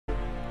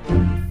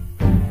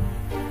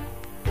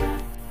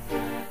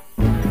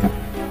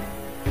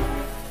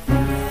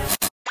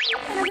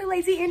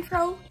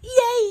intro.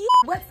 Yay!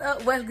 What's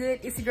up? What's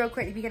good? It's your girl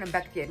Courtney Brown. I'm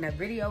back to get another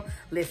video.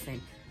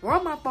 Listen, we're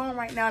on my phone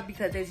right now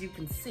because as you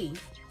can see,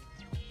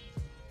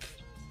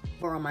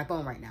 we're on my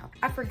phone right now.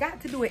 I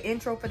forgot to do an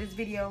intro for this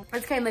video. I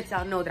just can't let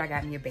y'all know that I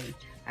got me a bae.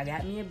 I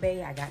got me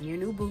a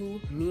new boo.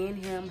 Me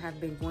and him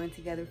have been going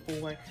together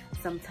for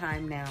some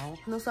time now.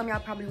 I know some of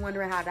y'all probably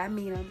wondering how did I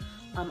meet him.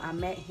 I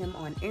met him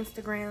on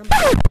Instagram.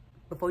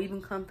 Before you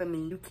even come for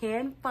me, you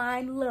can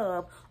find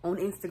love on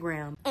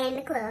Instagram. And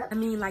the club. I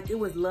mean, like, it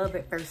was love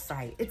at first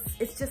sight.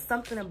 It's just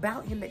something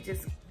about him that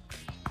just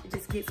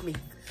gets me.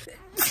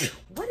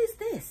 What is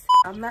this?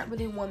 I'm not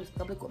really one to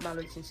public with my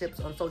relationships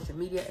on social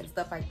media and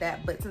stuff like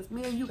that, but since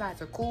me and you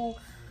guys are cool,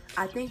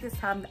 I think it's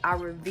time that I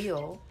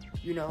reveal,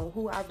 you know,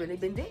 who I've really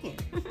been dating.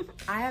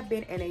 I have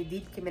been in a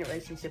deep committed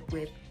relationship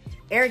with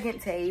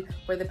Arrogant Tay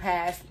for the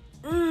past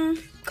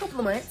couple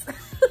of months.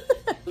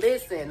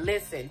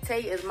 Listen,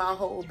 Tay is my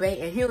whole bae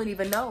and he don't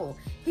even know.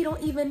 He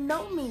don't even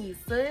know me,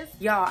 sis.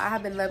 Y'all, I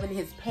have been loving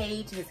his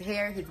page, his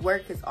hair, his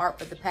work, his art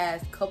for the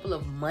past couple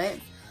of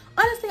months.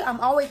 Honestly, I'm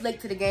always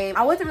late to the game.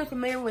 I wasn't really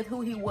familiar with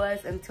who he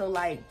was until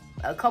like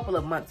a couple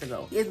of months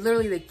ago. He's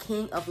literally the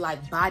king of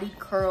like body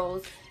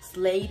curls,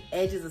 slayed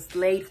edges, a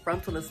slayed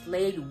frontal, a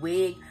slayed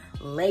wig,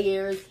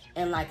 layers,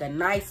 and like a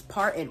nice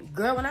part. And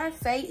girl, when I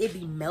say it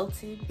be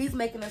melted, he's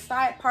making the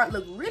side part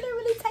look really,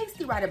 really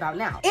tasty right about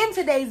now. In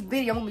today's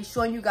video, I'm gonna be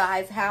showing you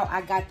guys how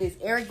I got this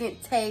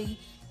Arrogant Tay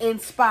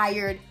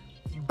inspired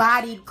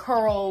bodied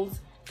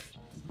curls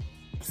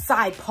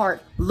side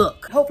part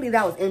look. Hopefully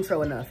that was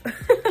intro enough.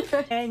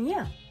 And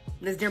yeah,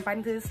 let's jump right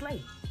into the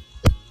slay.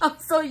 I'm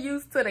so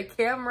used to the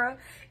camera.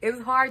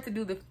 It's hard to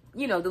do the,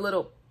 you know, the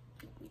little.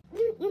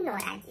 You know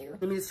what I do.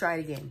 Let me just try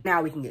it again.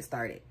 Now we can get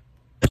started.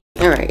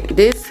 All right,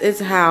 this is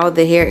how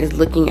the hair is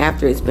looking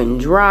after it's been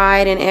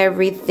dried and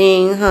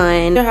everything,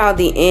 hun. Look how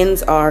the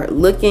ends are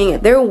looking.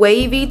 They're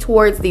wavy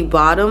towards the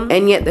bottom,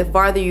 and yet the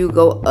farther you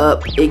go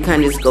up, it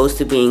kind of just goes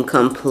to being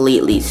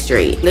completely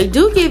straight. They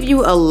do give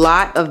you a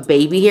lot of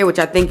baby hair, which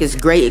I think is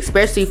great,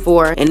 especially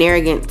for an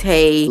Arrogant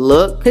Tay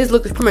look. His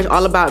look is pretty much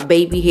all about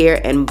baby hair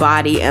and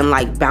body and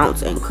like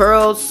bounce and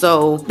curls,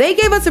 so they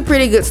gave us a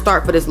pretty good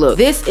start for this look.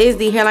 This is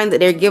the hairline that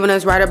they're giving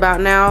us right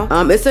about now.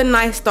 It's a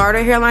nice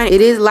starter hairline.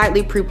 It is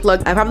lightly pre-plucked.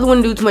 I probably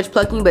wouldn't do too much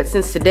plucking, but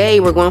since today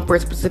we're going for a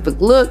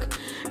specific look,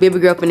 baby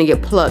girl finna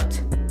get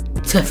plucked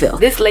to fill.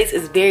 This lace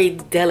is very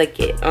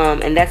delicate,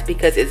 and that's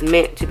because it's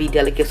meant to be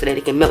delicate so that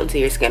it can melt into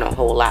your skin a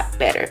whole lot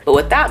better. But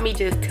without me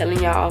just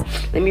telling y'all,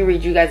 let me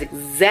read you guys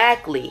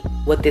exactly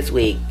what this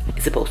wig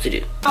is supposed to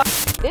do.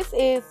 This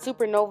is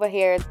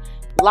SupernovaHair's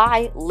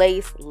Lie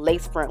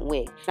lace front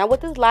wig. Now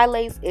what this lie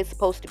lace is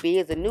supposed to be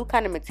is a new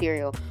kind of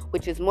material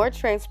which is more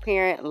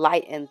transparent,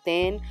 light, and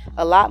thin.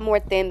 A lot more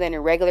thin than a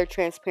regular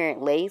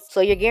transparent lace.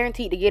 So you're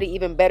guaranteed to get an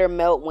even better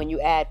melt when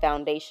you add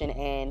foundation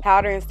and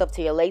powder and stuff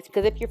to your lace.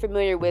 Because if you're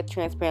familiar with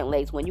transparent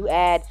lace, when you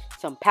add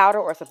some powder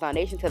or some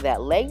foundation to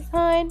that lace,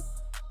 hun,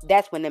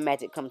 that's when the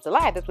magic comes to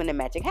life. That's when the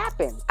magic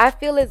happens. I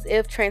feel as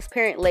if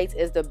transparent lace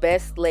is the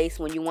best lace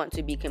when you want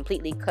to be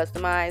completely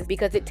customized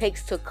because it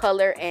takes to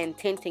color and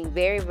tinting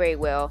very, very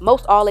well.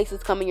 Most all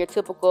laces come in your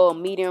typical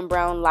medium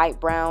brown, light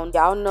brown.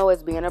 Y'all know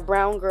as being a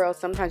brown girl,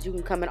 sometimes you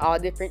can come in all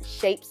different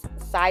shapes,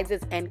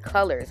 sizes, and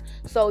colors.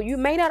 So you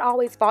may not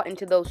always fall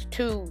into those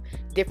two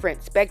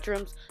different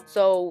spectrums.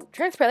 So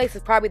transparent lace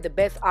is probably the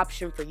best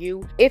option for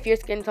you if your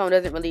skin tone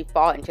doesn't really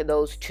fall into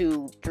those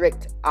two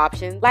strict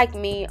options. Like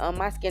me,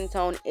 my skin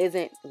tone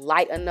isn't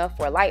light enough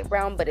for light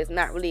brown, but it's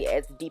not really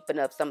as deep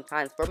enough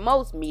sometimes for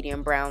most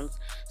medium browns.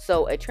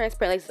 So a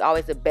transparent lace is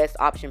always the best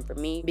option for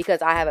me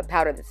because I have a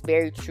powder that's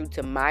very true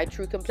to my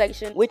true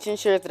complexion, which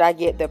ensures that I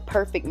get the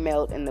perfect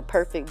melt and the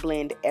perfect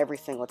blend every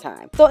single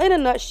time. So in a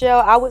nutshell,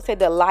 I would say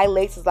the lie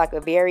lace is like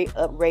a very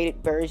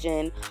upgraded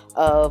version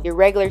of your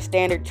regular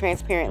standard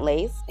transparent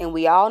lace, and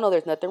we all know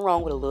there's nothing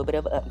wrong with a little bit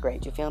of an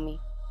upgrade, you feel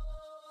me?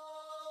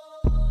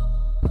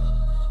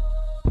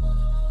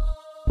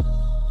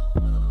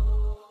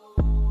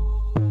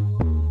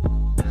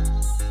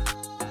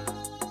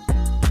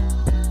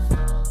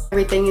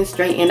 Everything is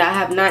straight, and I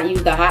have not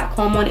used the hot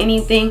comb on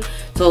anything,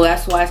 so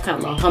that's why it's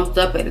kind of humped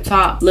up at the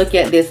top. Look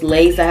at this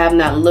lace. I have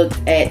not looked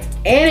at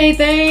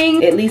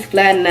anything. At least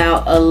flatten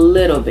out a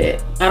little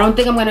bit. I don't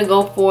think I'm gonna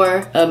go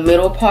for a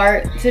middle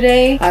part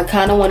today. I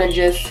kind of want to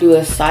just do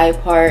a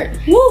side part.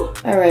 Woo!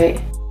 All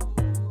right.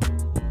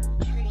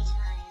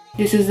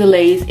 This is the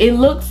lace. It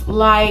looks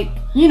like,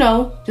 you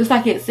know, just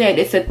like it said,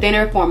 it's a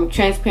thinner form of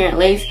transparent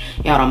lace.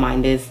 Y'all don't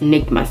mind this,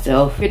 nicked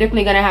myself. You're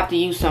definitely gonna have to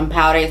use some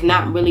powder. It's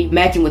not really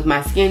matching with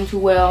my skin too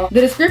well.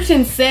 The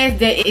description says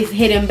that it's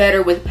hidden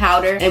better with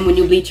powder, and when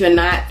you bleach your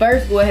knot,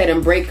 first go ahead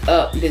and break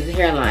up this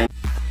hairline.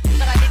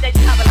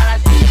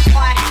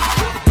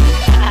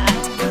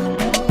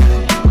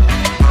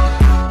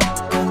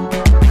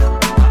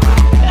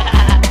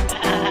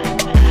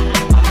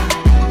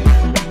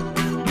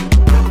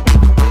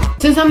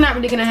 Since I'm not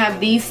really gonna have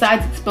these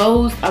sides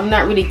exposed, I'm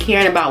not really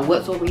caring about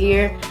what's over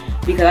here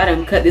because I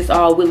done cut this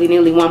all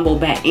willy-nilly wombo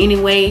back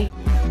anyway.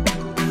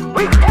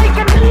 We take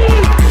a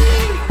lead.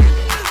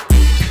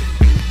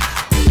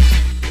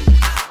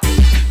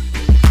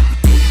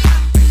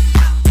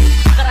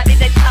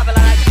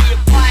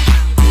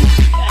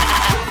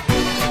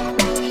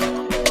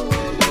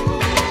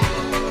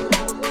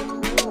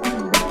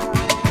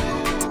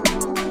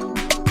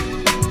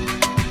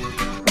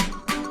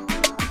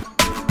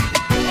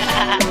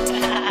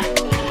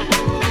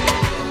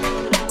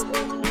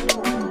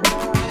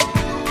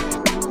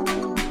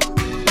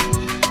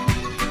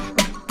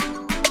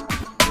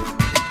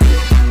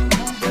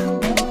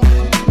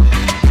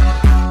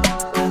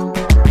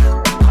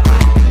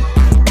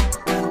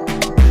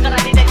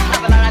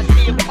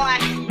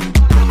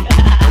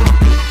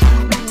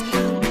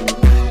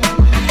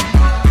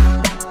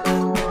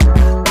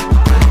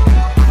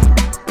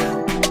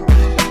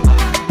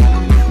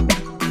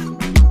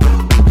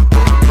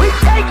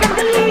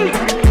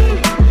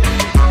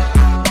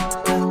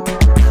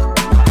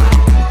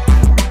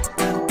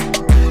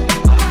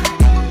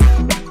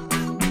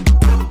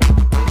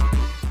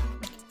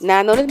 Now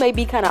I know this may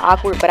be kind of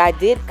awkward, but I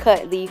did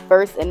cut the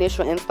first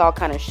initial install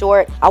kind of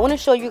short. I want to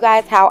show you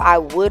guys how I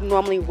would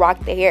normally rock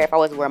the hair if I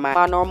was wearing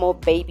my normal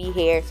baby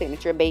hair,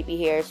 signature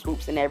baby hair,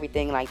 swoops and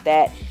everything like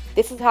that.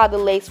 This is how the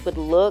lace would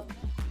look.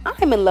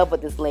 I'm in love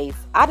with this lace.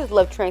 I just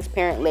love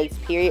transparent lace,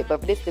 period.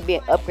 But for this to be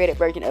an upgraded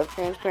version of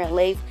transparent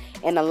lace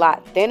and a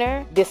lot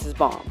thinner, this is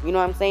bomb. You know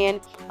what I'm saying?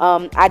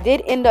 I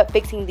did end up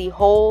fixing the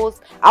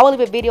holes. I will leave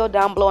a video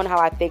down below on how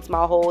I fix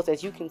my holes.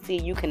 As you can see,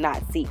 you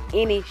cannot see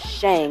any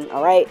shang.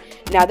 All right.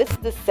 Now this is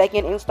the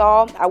second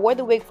install. I wore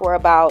the wig for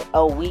about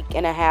a week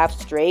and a half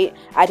straight.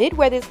 I did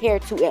wear this hair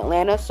to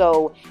Atlanta,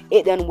 so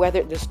it done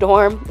weathered the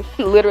storm,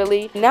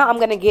 literally. Now I'm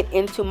gonna get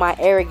into my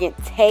Arrogant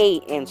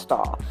Tay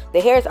install.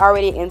 The hair is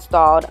already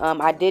installed.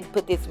 I did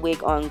put this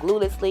wig on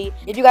gluelessly.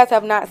 If you guys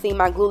have not seen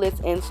my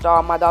glueless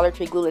install, my Dollar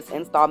Tree glueless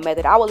install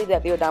method, I will leave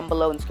that video down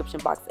below in the description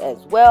box as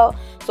well.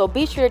 So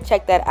be sure to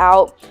check that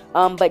out.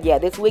 But yeah,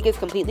 this wig is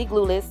completely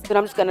glueless. So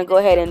I'm just gonna go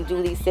ahead and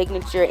do the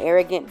signature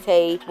Arrogant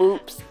Tay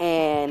swoops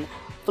and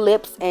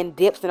flips and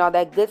dips and all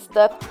that good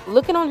stuff.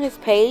 Looking on his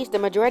page, the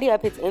majority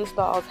of his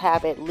installs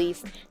have at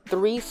least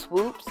 3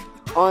 swoops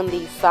on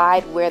the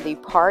side where the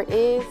part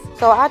is.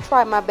 So I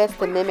tried my best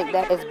to mimic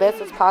that as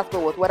best as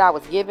possible with what I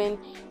was given.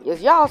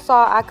 As y'all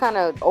saw, I kind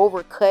of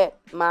overcut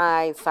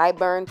my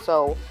sideburns,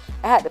 so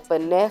I had to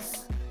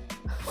finesse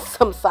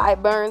some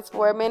sideburns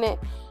for a minute.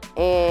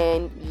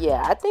 And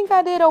yeah, I think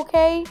I did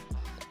okay.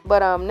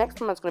 But next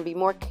time I'm just going to be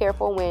more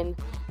careful when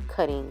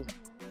cutting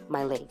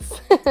my lace.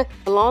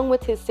 Along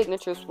with his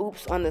signature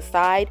swoops on the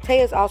side, Tay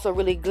is also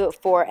really good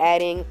for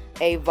adding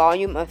a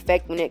volume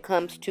effect when it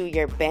comes to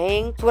your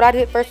bang. So what I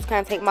did first was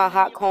kind of take my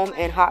hot comb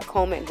and hot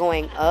comb it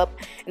going up,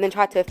 and then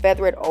try to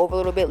feather it over a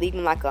little bit,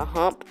 leaving like a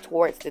hump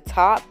towards the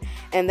top.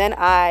 And then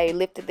I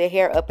lifted the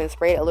hair up and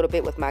sprayed it a little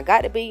bit with my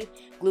Got To Be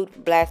glue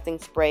blasting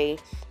spray,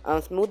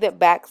 smooth it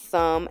back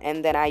some,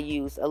 and then I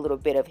used a little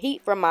bit of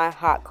heat from my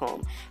hot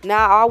comb.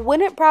 Now I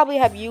wouldn't probably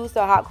have used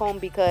a hot comb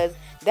because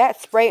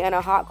that spray and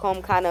a hot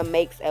comb kind of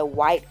makes a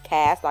white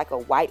cast, like a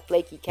white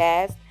flaky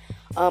cast.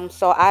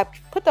 So I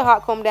put the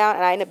hot comb down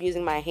and I ended up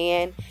using my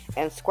hand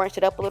and scrunched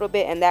it up a little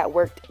bit, and that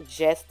worked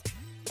just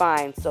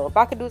fine. So if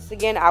I could do this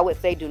again, I would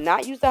say do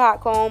not use the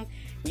hot comb.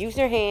 Use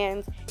your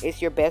hands.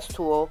 It's your best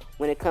tool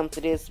when it comes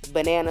to this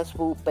banana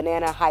swoop,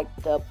 banana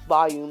hyped up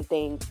volume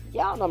thing.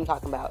 Y'all know what I'm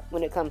talking about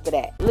when it comes to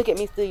that. Look at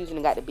me still using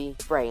the Got To Be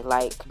spray.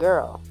 Like,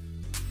 girl.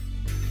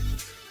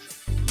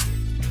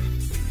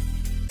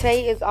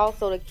 Tay is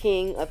also the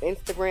king of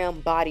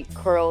Instagram bodied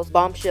curls,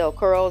 bombshell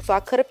curls. So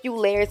I cut a few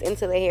layers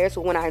into the hair,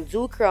 so when I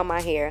do curl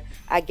my hair,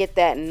 I get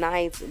that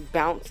nice,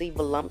 bouncy,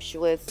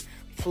 voluptuous,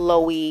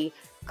 flowy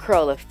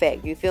curl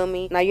effect. You feel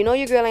me? Now you know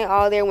your girl ain't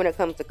all there when it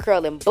comes to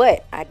curling,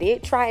 but I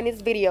did try in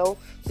this video,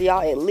 so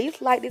y'all at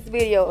least like this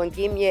video and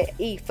give me an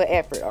E for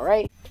effort. All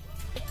right.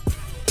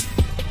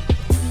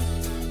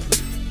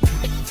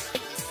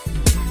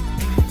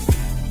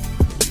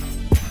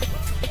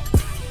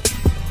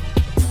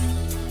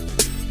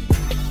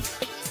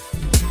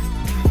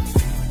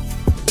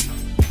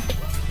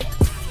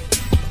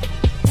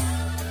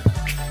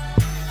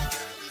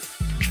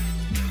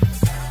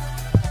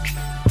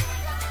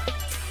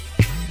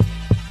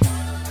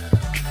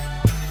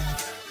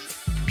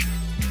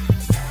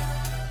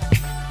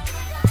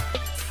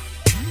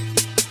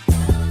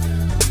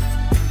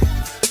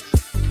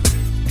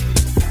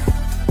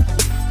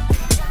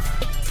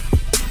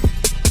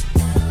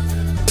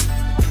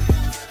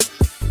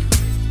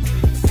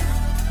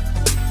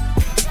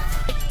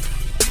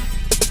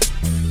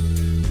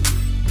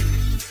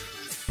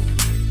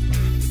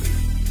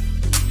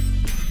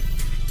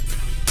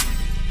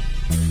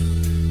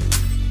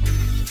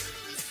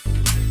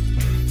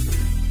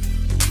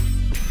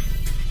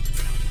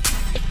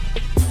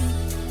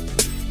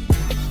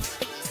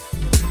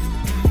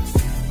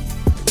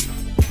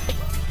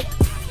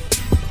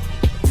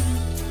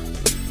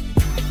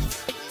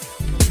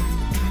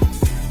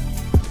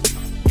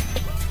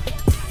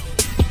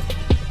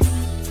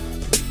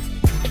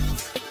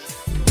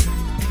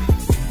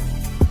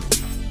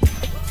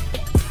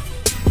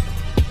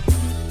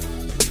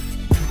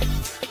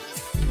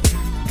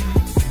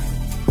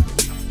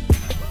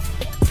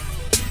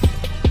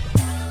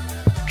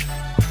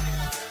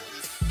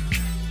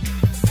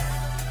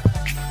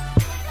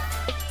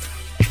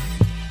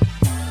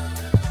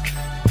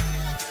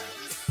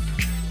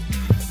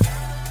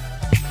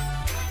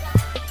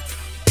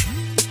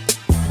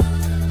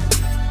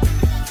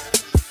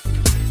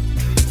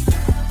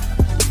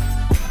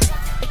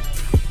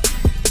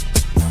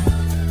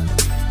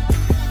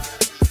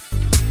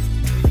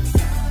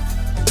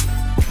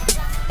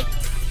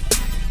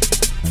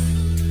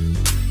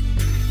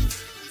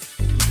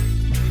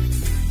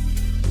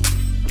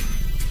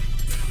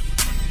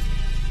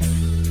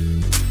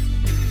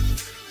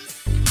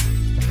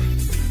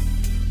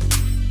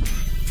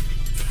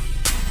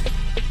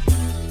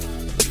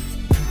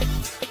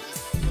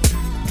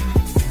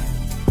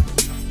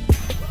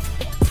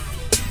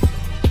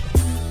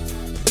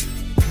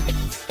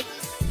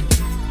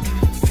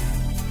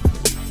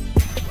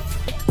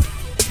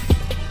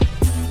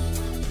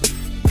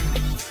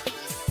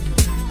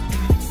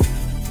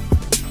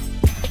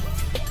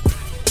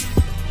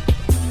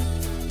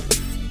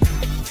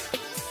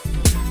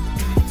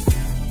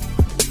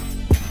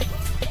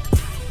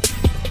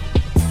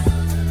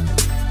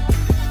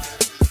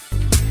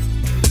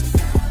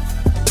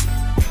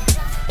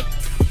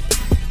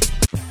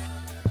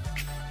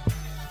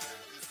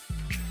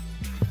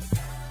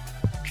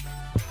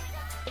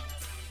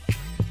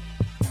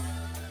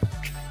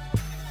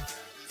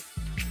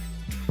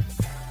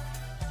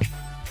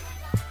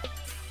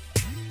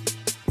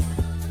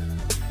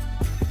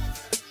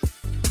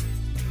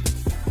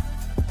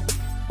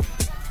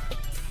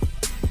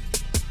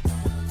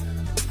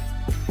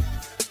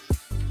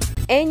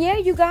 And yeah,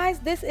 you guys,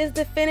 this is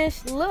the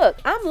finished look.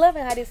 I'm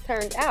loving how this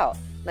turned out.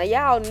 Now,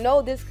 y'all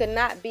know this could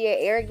not be an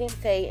Arrogant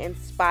Tay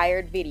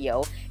inspired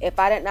video if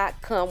I did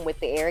not come with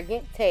the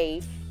Arrogant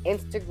Tay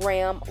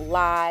Instagram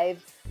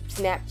live,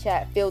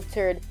 Snapchat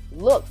filtered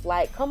looks.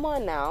 Like, come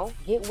on now,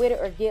 get with it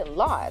or get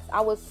lost.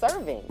 I was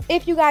serving.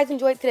 If you guys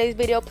enjoyed today's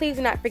video, please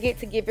do not forget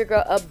to give your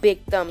girl a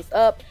big thumbs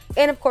up.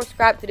 And of course,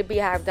 subscribe to the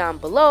Beehive down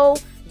below.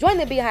 Join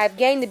the Beehive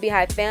gang, the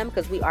Beehive fam,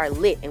 because we are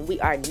lit and we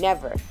are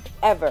never,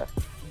 ever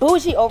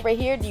bougie over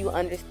here. Do you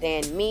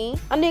understand me?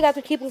 I know you guys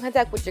will keep in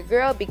contact with your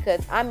girl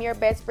because I'm your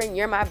best friend,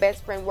 you're my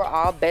best friend, we're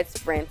all best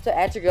friends. So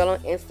add your girl on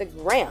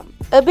Instagram.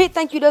 A big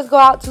thank you does go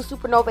out to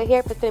Supernova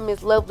Hair for sending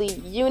this lovely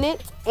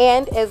unit.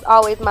 And as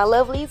always, my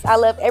lovelies, I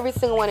love every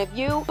single one of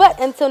you. But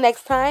until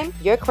next time,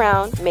 your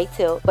crown may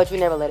tilt, but you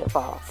never let it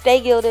fall.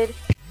 Stay gilded.